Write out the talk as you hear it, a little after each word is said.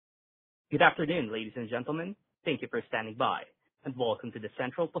Good afternoon, ladies and gentlemen. Thank you for standing by, and welcome to the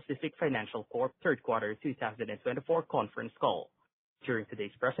Central Pacific Financial Corp. Third Quarter 2024 conference call. During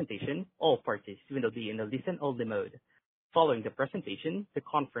today's presentation, all parties will be in a listen-only mode. Following the presentation, the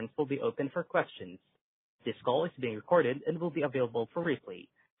conference will be open for questions. This call is being recorded and will be available for replay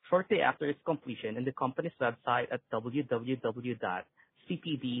shortly after its completion in the company's website at www.cpb.bank.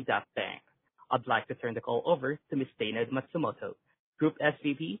 I'd like to turn the call over to Ms. Dana Matsumoto, Group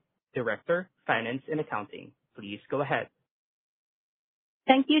SVP, Director, Finance and Accounting. Please go ahead.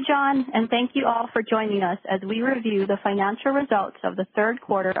 Thank you, John, and thank you all for joining us as we review the financial results of the third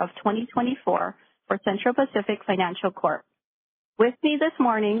quarter of 2024 for Central Pacific Financial Corp. With me this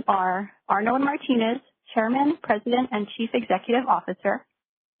morning are Arnold Martinez, Chairman, President, and Chief Executive Officer,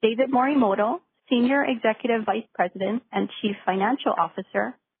 David Morimoto, Senior Executive Vice President and Chief Financial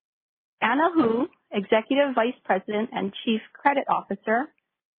Officer, Anna Hu, Executive Vice President and Chief Credit Officer,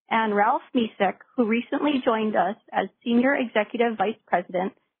 and Ralph Misek, who recently joined us as Senior Executive Vice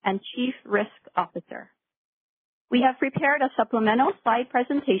President and Chief Risk Officer. We have prepared a supplemental slide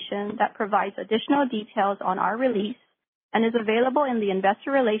presentation that provides additional details on our release and is available in the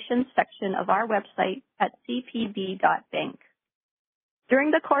Investor Relations section of our website at cpb.bank.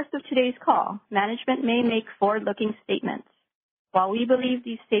 During the course of today's call, management may make forward-looking statements. While we believe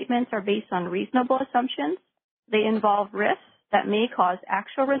these statements are based on reasonable assumptions, they involve risks that may cause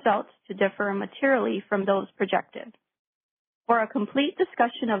actual results to differ materially from those projected. For a complete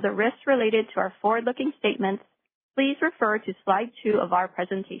discussion of the risks related to our forward-looking statements, please refer to slide 2 of our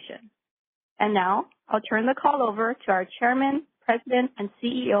presentation. And now, I'll turn the call over to our Chairman, President, and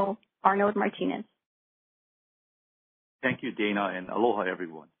CEO, Arnold Martinez. Thank you, Dana, and aloha,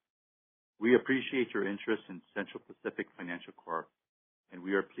 everyone. We appreciate your interest in Central Pacific Financial Corp., and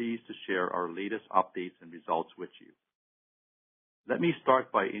we are pleased to share our latest updates and results with you. Let me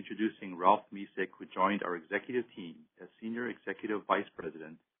start by introducing Ralph Misek, who joined our executive team as Senior Executive Vice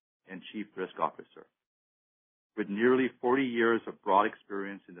President and Chief Risk Officer. With nearly 40 years of broad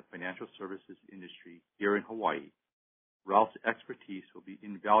experience in the financial services industry here in Hawaii, Ralph's expertise will be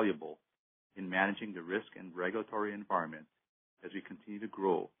invaluable in managing the risk and regulatory environment as we continue to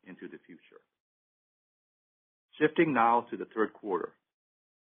grow into the future. Shifting now to the third quarter.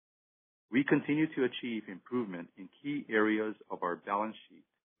 We continue to achieve improvement in key areas of our balance sheet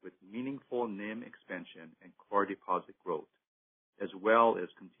with meaningful NIM expansion and core deposit growth, as well as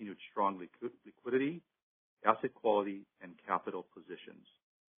continued strong liquidity, asset quality, and capital positions.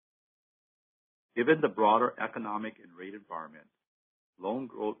 Given the broader economic and rate environment, loan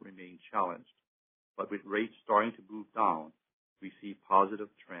growth remains challenged, but with rates starting to move down, we see positive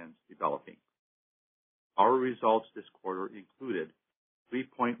trends developing. Our results this quarter included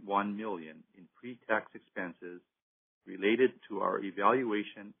 $3.1 million in pre-tax expenses related to our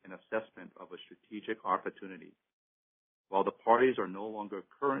evaluation and assessment of a strategic opportunity. While the parties are no longer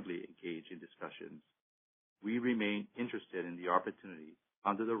currently engaged in discussions, we remain interested in the opportunity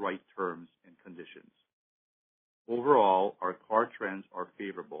under the right terms and conditions. Overall, our core trends are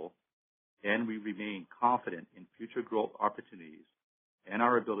favorable, and we remain confident in future growth opportunities and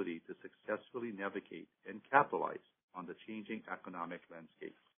our ability to successfully navigate and capitalize on the changing economic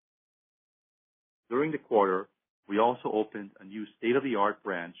landscape. During the quarter, we also opened a new state-of-the-art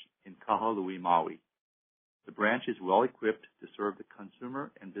branch in Kahului, Maui. The branch is well equipped to serve the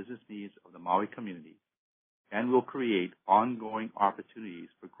consumer and business needs of the Maui community and will create ongoing opportunities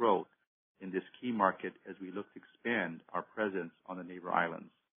for growth in this key market as we look to expand our presence on the neighbor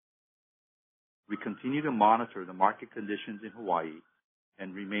islands. We continue to monitor the market conditions in Hawaii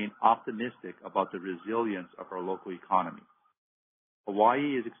and remain optimistic about the resilience of our local economy.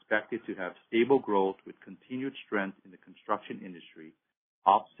 Hawaii is expected to have stable growth with continued strength in the construction industry,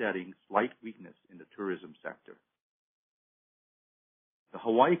 offsetting slight weakness in the tourism sector. The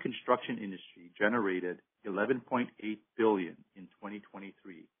Hawaii construction industry generated $11.8 billion in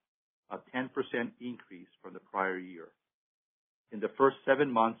 2023, a 10% increase from the prior year. In the first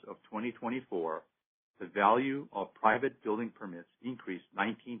 7 months of 2024, the value of private building permits increased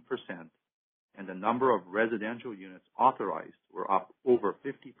 19%, and the number of residential units authorized were up over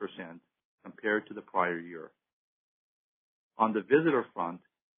 50% compared to the prior year. On the visitor front,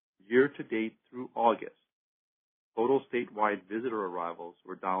 year-to-date through August, total statewide visitor arrivals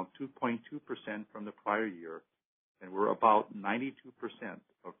were down 2.2% from the prior year and were about 92%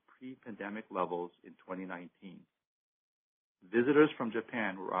 of pre-pandemic levels in 2019. Visitors from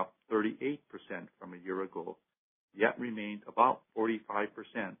Japan were up 38% from a year ago, yet remained about 45%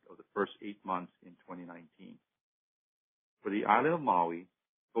 of the first 8 months in 2019. For the island of Maui,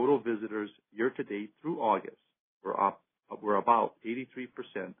 total visitors year-to-date through August were up but were about 83%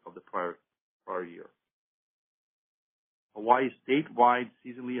 of the prior year. Hawaii's statewide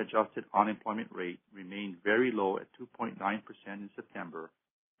seasonally adjusted unemployment rate remained very low at 2.9% in September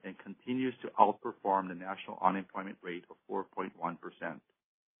and continues to outperform the national unemployment rate of 4.1%.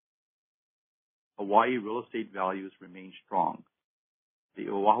 Hawaii real estate values remain strong. The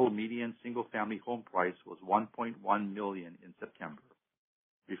Oahu median single-family home price was $1.1 million in September,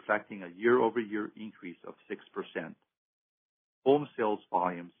 reflecting a year-over-year increase of 6%. Home sales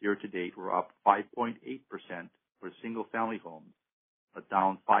volumes year-to-date were up 5.8% for single-family homes, but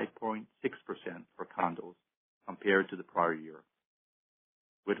down 5.6% for condos compared to the prior year.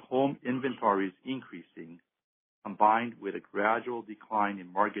 With home inventories increasing, combined with a gradual decline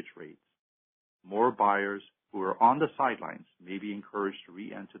in mortgage rates, more buyers who are on the sidelines may be encouraged to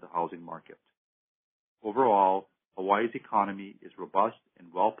re-enter the housing market. Overall, Hawaii's economy is robust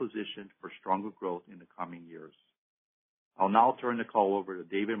and well-positioned for stronger growth in the coming years. I'll now turn the call over to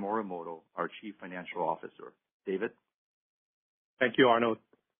David Morimoto, our Chief Financial Officer. David? Thank you, Arnold.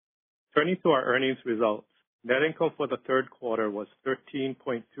 Turning to our earnings results, net income for the third quarter was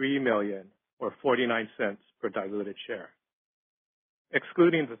 $13.3 million, or 49 cents per diluted share.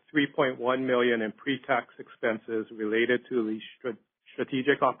 Excluding the $3.1 million in pre-tax expenses related to the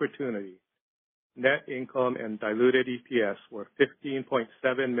strategic opportunity, net income and diluted EPS were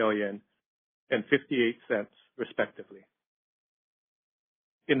 $15.7 million and 58 cents, respectively.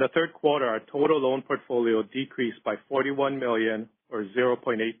 In the third quarter, our total loan portfolio decreased by $41 million, or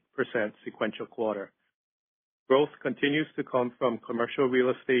 0.8% sequential quarter. Growth continues to come from commercial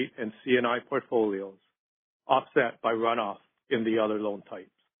real estate and C&I portfolios, offset by runoff in the other loan types.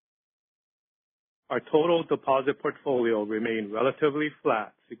 Our total deposit portfolio remained relatively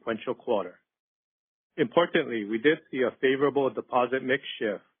flat sequential quarter. Importantly, we did see a favorable deposit mix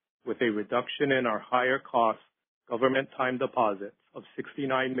shift with a reduction in our higher cost government time deposits of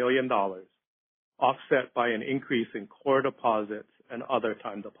 $69 million, offset by an increase in core deposits and other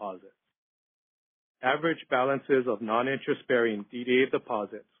time deposits. Average balances of non-interest-bearing DDA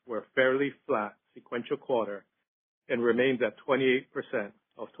deposits were fairly flat sequential quarter and remains at 28%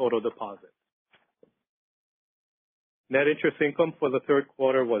 of total deposits. Net interest income for the third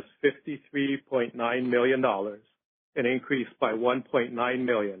quarter was $53.9 million, an increase by $1.9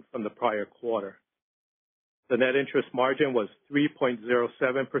 million from the prior quarter. The net interest margin was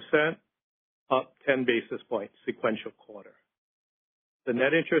 3.07%, up 10 basis points sequential quarter. The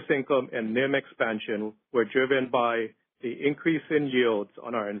net interest income and NIM expansion were driven by the increase in yields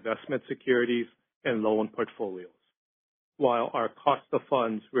on our investment securities and loan portfolios, while our cost of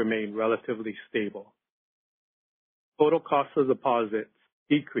funds remained relatively stable. Total cost of deposits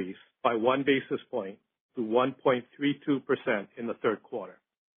decreased by 1 basis point to 1.32% in the third quarter.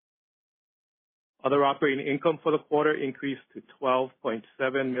 Other operating income for the quarter increased to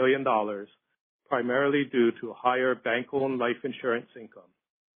 $12.7 million, primarily due to higher bank-owned life insurance income.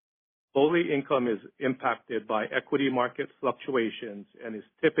 BOLI income is impacted by equity market fluctuations and is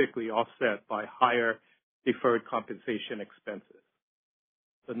typically offset by higher deferred compensation expenses.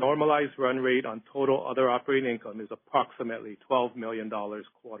 The normalized run rate on total other operating income is approximately $12 million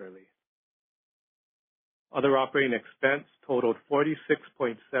quarterly. Other operating expense totaled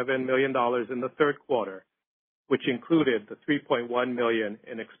 $46.7 million in the third quarter, which included the $3.1 million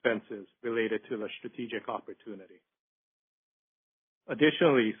in expenses related to the strategic opportunity.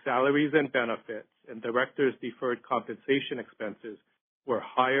 Additionally, salaries and benefits and directors' deferred compensation expenses were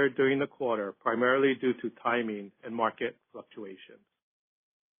higher during the quarter, primarily due to timing and market fluctuations.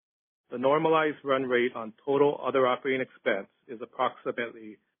 The normalized run rate on total other operating expense is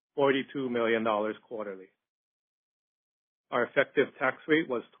approximately $42 million quarterly. Our effective tax rate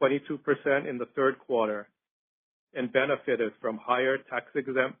was 22% in the third quarter and benefited from higher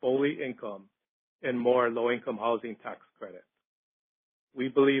tax-exempt BOLI income and more low-income housing tax credits. We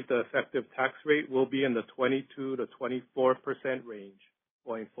believe the effective tax rate will be in the 22 to 24% range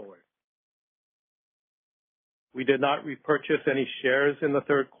going forward. We did not repurchase any shares in the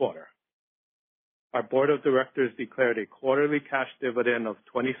third quarter. Our board of directors declared a quarterly cash dividend of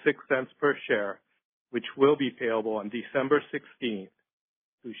 26 cents per share, which will be payable on December 16th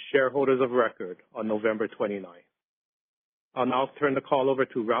to shareholders of record on November 29th. I'll now turn the call over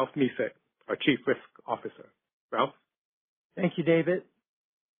to Ralph Misek, our Chief Risk Officer. Ralph? Thank you, David.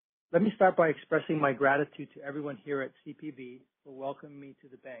 Let me start by expressing my gratitude to everyone here at CPB for welcoming me to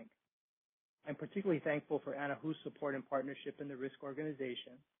the bank. I'm particularly thankful for Anna Hu's support and partnership in the risk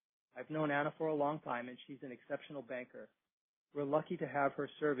organization. I've known Anna for a long time, and she's an exceptional banker. We're lucky to have her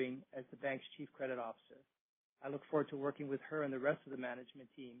serving as the bank's Chief Credit Officer. I look forward to working with her and the rest of the management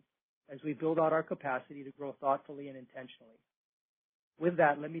team as we build out our capacity to grow thoughtfully and intentionally. With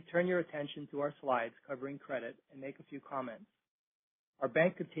that, let me turn your attention to our slides covering credit and make a few comments. Our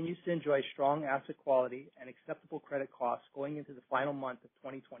bank continues to enjoy strong asset quality and acceptable credit costs going into the final month of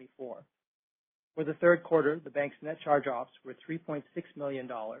 2024. For the third quarter, the bank's net charge-offs were $3.6 million,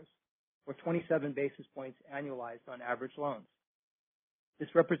 or 27 basis points annualized on average loans. This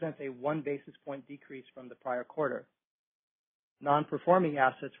represents a 1 basis point decrease from the prior quarter. Non-performing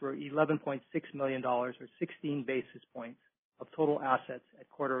assets were $11.6 million, or 16 basis points of total assets at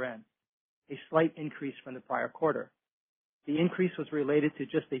quarter end, a slight increase from the prior quarter. The increase was related to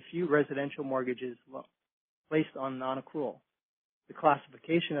just a few residential mortgages placed on non-accrual. The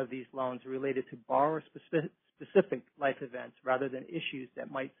classification of these loans related to borrower-specific life events rather than issues that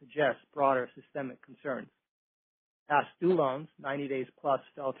might suggest broader systemic concerns. Past due loans, 90 days plus,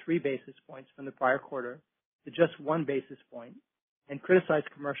 fell 3 basis points from the prior quarter to just 1 basis point, and criticized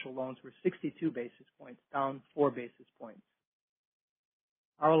commercial loans were 62 basis points, down 4 basis points.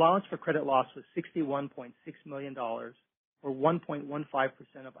 Our allowance for credit loss was $61.6 million, or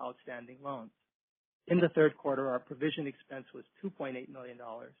 1.15% of outstanding loans. In the third quarter, our provision expense was $2.8 million,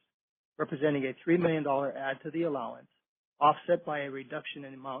 representing a $3 million add to the allowance, offset by a reduction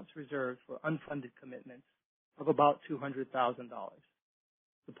in amounts reserved for unfunded commitments of about $200,000.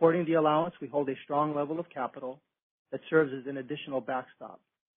 Supporting the allowance, we hold a strong level of capital that serves as an additional backstop.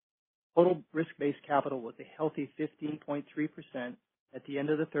 Total risk-based capital was a healthy 15.3% at the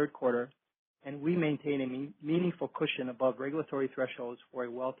end of the third quarter, and we maintain a meaningful cushion above regulatory thresholds for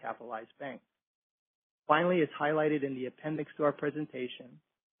a well-capitalized bank. Finally, as highlighted in the appendix to our presentation,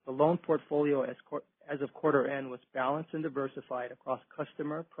 the loan portfolio as of quarter end was balanced and diversified across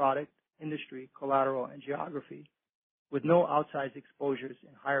customer, product, industry, collateral, and geography, with no outsized exposures in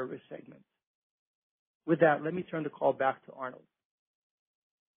higher risk segments. With that, let me turn the call back to Arnold.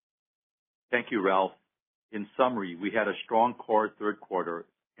 Thank you, Ralph. In summary, we had a strong core third quarter,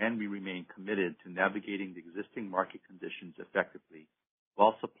 and we remain committed to navigating the existing market conditions effectively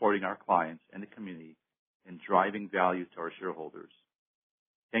while supporting our clients and the community and driving value to our shareholders.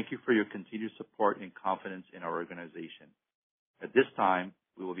 Thank you for your continued support and confidence in our organization. At this time,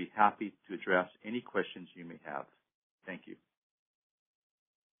 we will be happy to address any questions you may have. Thank you.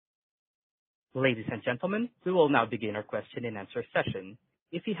 Ladies and gentlemen, we will now begin our question and answer session.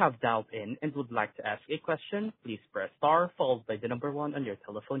 If you have dialed in and would like to ask a question, please press star followed by the number 1 on your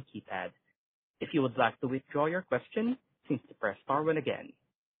telephone keypad. If you would like to withdraw your question, simply press star 1 again.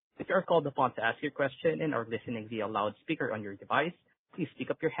 If you are called upon to ask your question and are listening via loudspeaker on your device, please pick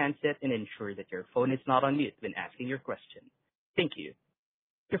up your handset and ensure that your phone is not on mute when asking your question. Thank you.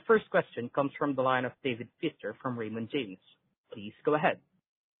 Your first question comes from the line of David Pfister from Raymond James. Please go ahead.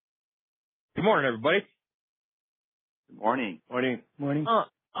 Good morning, everybody. Good morning. Morning.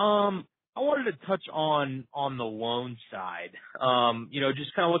 I wanted to touch on the loan side.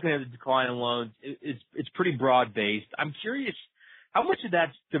 Just kind of looking at the decline in loans, it's pretty broad based. I'm curious how much of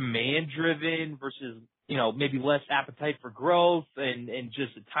that's demand driven versus, maybe less appetite for growth and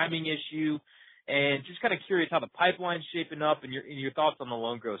just a timing issue. And just kind of curious how the pipeline's shaping up and your thoughts on the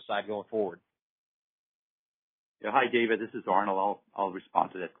loan growth side going forward. Yeah, hi, David. This is Arnold. I'll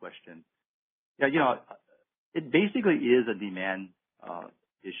respond to that question. Yeah, it basically is a demand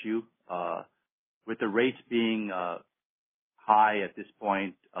issue. With the rates being high at this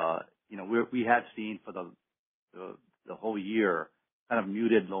point, we have seen for the whole year kind of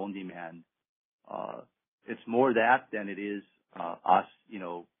muted loan demand. It's more that than it is us,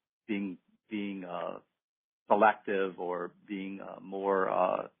 being selective or being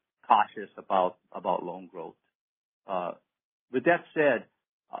more cautious about loan growth. With that said,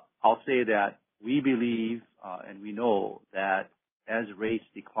 I'll say that we believe and we know that as rates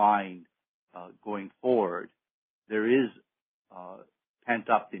decline going forward, there is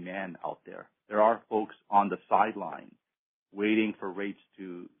pent-up demand out there. There are folks on the sideline waiting for rates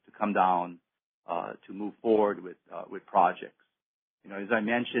to come down to move forward with projects. As I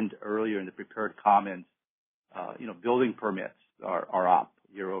mentioned earlier in the prepared comments, building permits are up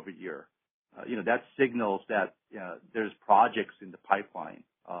year over year. That signals that there's projects in the pipeline,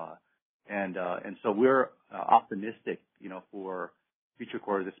 and so we're optimistic, for future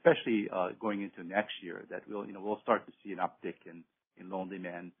quarters, especially going into next year, that we'll start to see an uptick in loan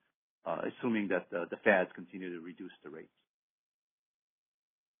demand, assuming that the Feds continue to reduce the rates.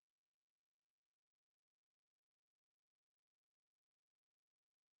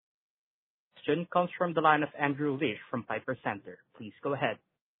 Question comes from the line of Andrew Liesch from Piper Sandler. Please go ahead.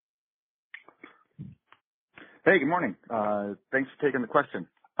 Hey, good morning. Thanks for taking the question.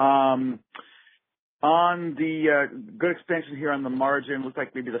 On the good expansion here on the margin, looks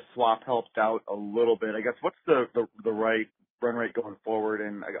like maybe the swap helped out a little bit. I guess what's the right run rate going forward?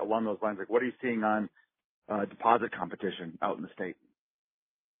 And along those lines, like what are you seeing on deposit competition out in the state?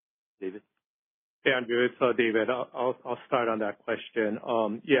 David? Hey, Andrew, it's David. I'll start on that question.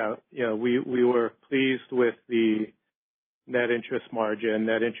 We were pleased with the net interest margin,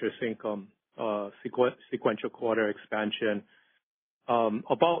 net interest income, sequential quarter expansion.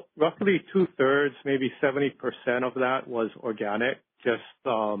 About roughly 2/3, maybe 70% of that was organic, just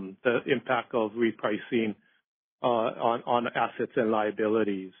the impact of repricing on assets and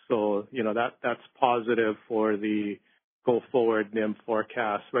liabilities. So, that's positive for the go-forward NIM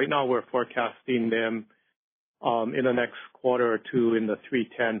forecast. Right now, we're forecasting NIM in the next quarter or two in the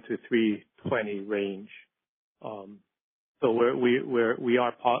 310 to 320 range. So we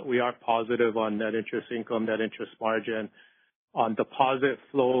are positive on net interest income, net interest margin. On deposit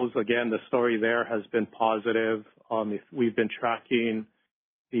flows, again, the story there has been positive. We've been tracking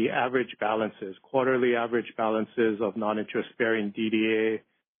the average balances, quarterly average balances of non-interest-bearing DDA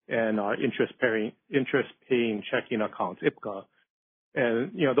and our interest-paying checking accounts, IPCA.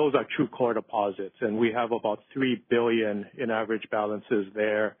 And, those are true core deposits, and we have about $3 billion in average balances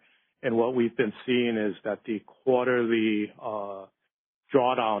there. And what we've been seeing is that the quarterly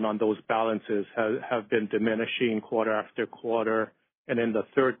drawdown on those balances have been diminishing quarter after quarter. And in the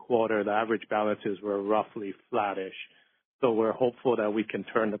third quarter, the average balances were roughly flattish. So we're hopeful that we can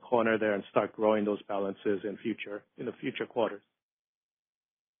turn the corner there and start growing those balances in the future quarters.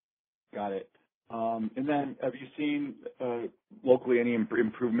 Got it. And then have you seen locally any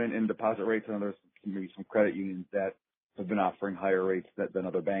improvement in deposit rates? I know there's maybe some credit unions that have been offering higher rates than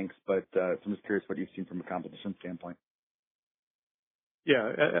other banks, but so I'm just curious what you've seen from a competition standpoint. Yeah,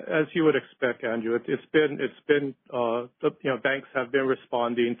 as you would expect, Andrew, it's been banks have been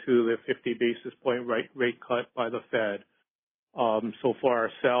responding to the 50 basis point rate cut by the Fed. So for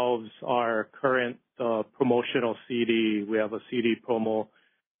ourselves, our current promotional CD, we have a CD promo,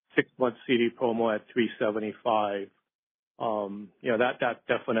 6-month CD promo at 375. That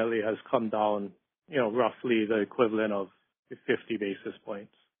definitely has come down, roughly the equivalent of 50 basis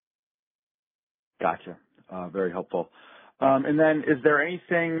points. Gotcha. Very helpful. And then is there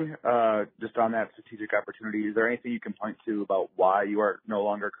anything, just on that strategic opportunity, is there anything you can point to about why you are no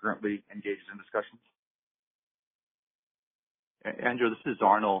longer currently engaged in discussions? Andrew, this is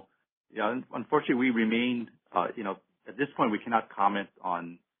Arnold. Yeah, unfortunately, we remain, at this point, we cannot comment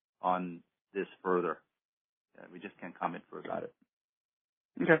on this further. We just can't comment further. Got it.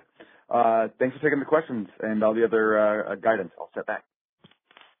 Okay. Thanks for taking the questions and all the other guidance. I'll step back.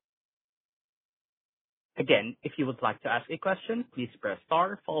 Again, if you would like to ask a question, please press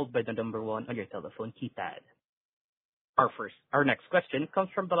star followed by the number 1 on your telephone keypad. Our next question comes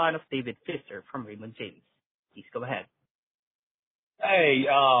from the line of David Pfister from Raymond James. Please go ahead. Hey,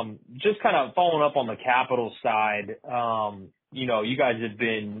 just kind of following up on the capital side. You guys have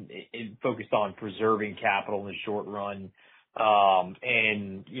been focused on preserving capital in the short run.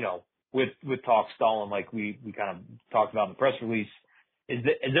 And, with talk stalling like we kind of talked about in the press release, is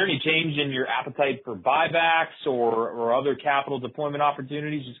there any change in your appetite for buybacks or other capital deployment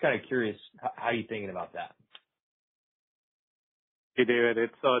opportunities? Just kind of curious how you're thinking about that. Hey, David,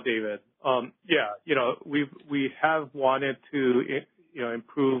 it's David. We have wanted to,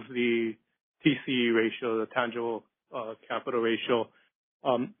 improve the TCE ratio, the tangible capital ratio.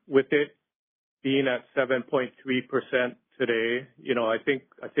 With it being at 7.3% today, I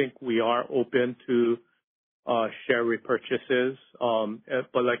think we are open to share repurchases.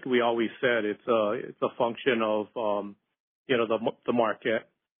 But like we always said, it's a function of the market.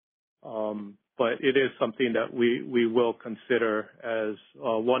 But it is something that we will consider as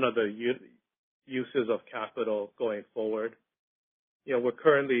one of the uses of capital going forward. We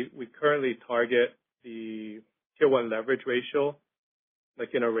currently target the Tier 1 leverage ratio,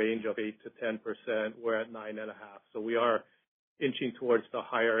 like in a range of 8 to 10%. We're at 9.5%, so we are inching towards the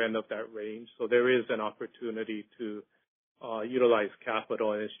higher end of that range. So there is an opportunity to utilize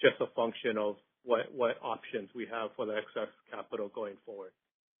capital, and it's just a function of what options we have for the excess capital going forward.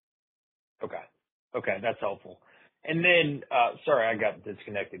 Okay, that's helpful. And then, sorry, I got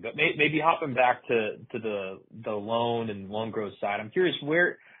disconnected, but maybe hopping back to the loan and loan growth side, I'm curious,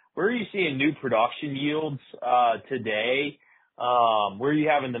 where are you seeing new production yields today? Where are you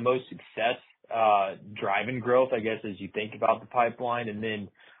having the most success driving growth, I guess, as you think about the pipeline? And then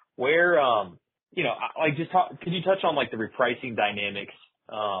where, could you touch on like the repricing dynamics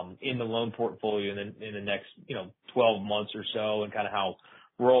in the loan portfolio in the next, 12 months or so, and kind of how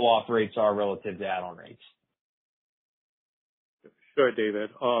roll-off rates are relative to add-on rates? Sure, David.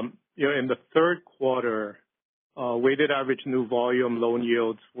 in the third quarter, weighted average new volume loan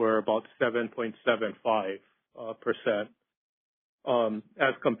yields were about 7.75%,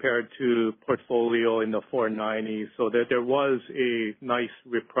 as compared to portfolio in the 490s. So that there was a nice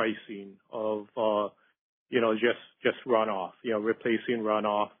repricing of, just runoff, replacing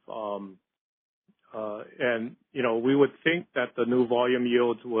runoff. And, we would think that the new volume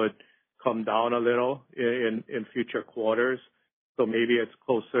yields would come down a little in future quarters. So maybe it's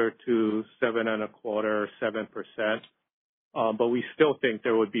closer to 7.25%, 7%. But we still think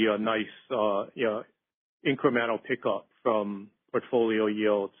there would be a nice, incremental pickup from portfolio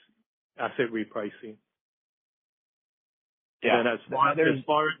yields, asset repricing. Yeah.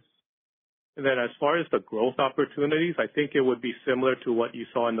 And then as far as the growth opportunities, I think it would be similar to what you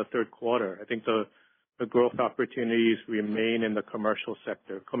saw in the third quarter. I think the growth opportunities remain in the commercial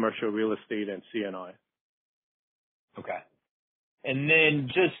sector, commercial real estate and C&I. Okay. And then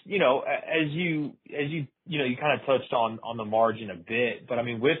just, as you kind of touched on the margin a bit, but I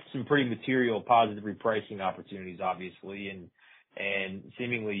mean, with some pretty material positive repricing opportunities, obviously, and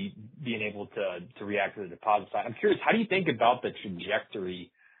seemingly being able to react to the deposit side, I'm curious, how do you think about the trajectory,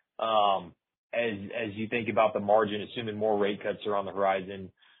 as you think about the margin, assuming more rate cuts are on the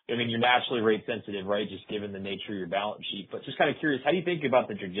horizon? I mean, you're naturally rate sensitive, right? Just given the nature of your balance sheet, but just kind of curious, how do you think about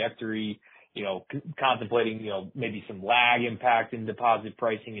the trajectory, contemplating, maybe some lag impact in deposit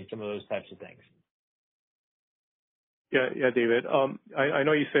pricing and some of those types of things? Yeah, David. I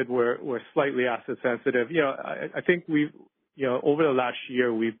know you said we're slightly asset sensitive. I think we've, over the last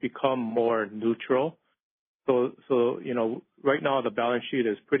year, we've become more neutral. So, right now the balance sheet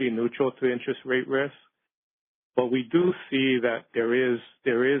is pretty neutral to interest rate risk. But we do see that there is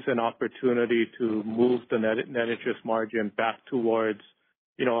an opportunity to move the net interest margin back towards,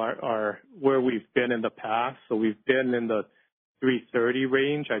 our where we've been in the past. So we've been in the 330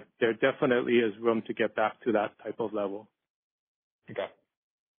 range. There definitely is room to get back to that type of level. Okay.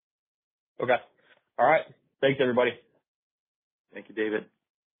 All right. Thanks, everybody. Thank you, David.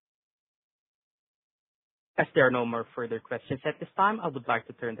 As there are no more further questions at this time, I would like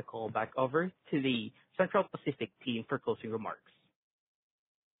to turn the call back over to the Central Pacific team for closing remarks.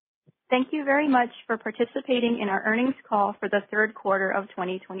 Thank you very much for participating in our earnings call for the third quarter of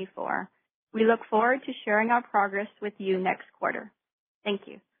 2024. We look forward to sharing our progress with you next quarter. Thank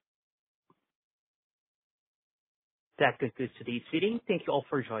you. That concludes today's meeting. Thank you all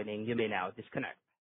for joining. You may now disconnect.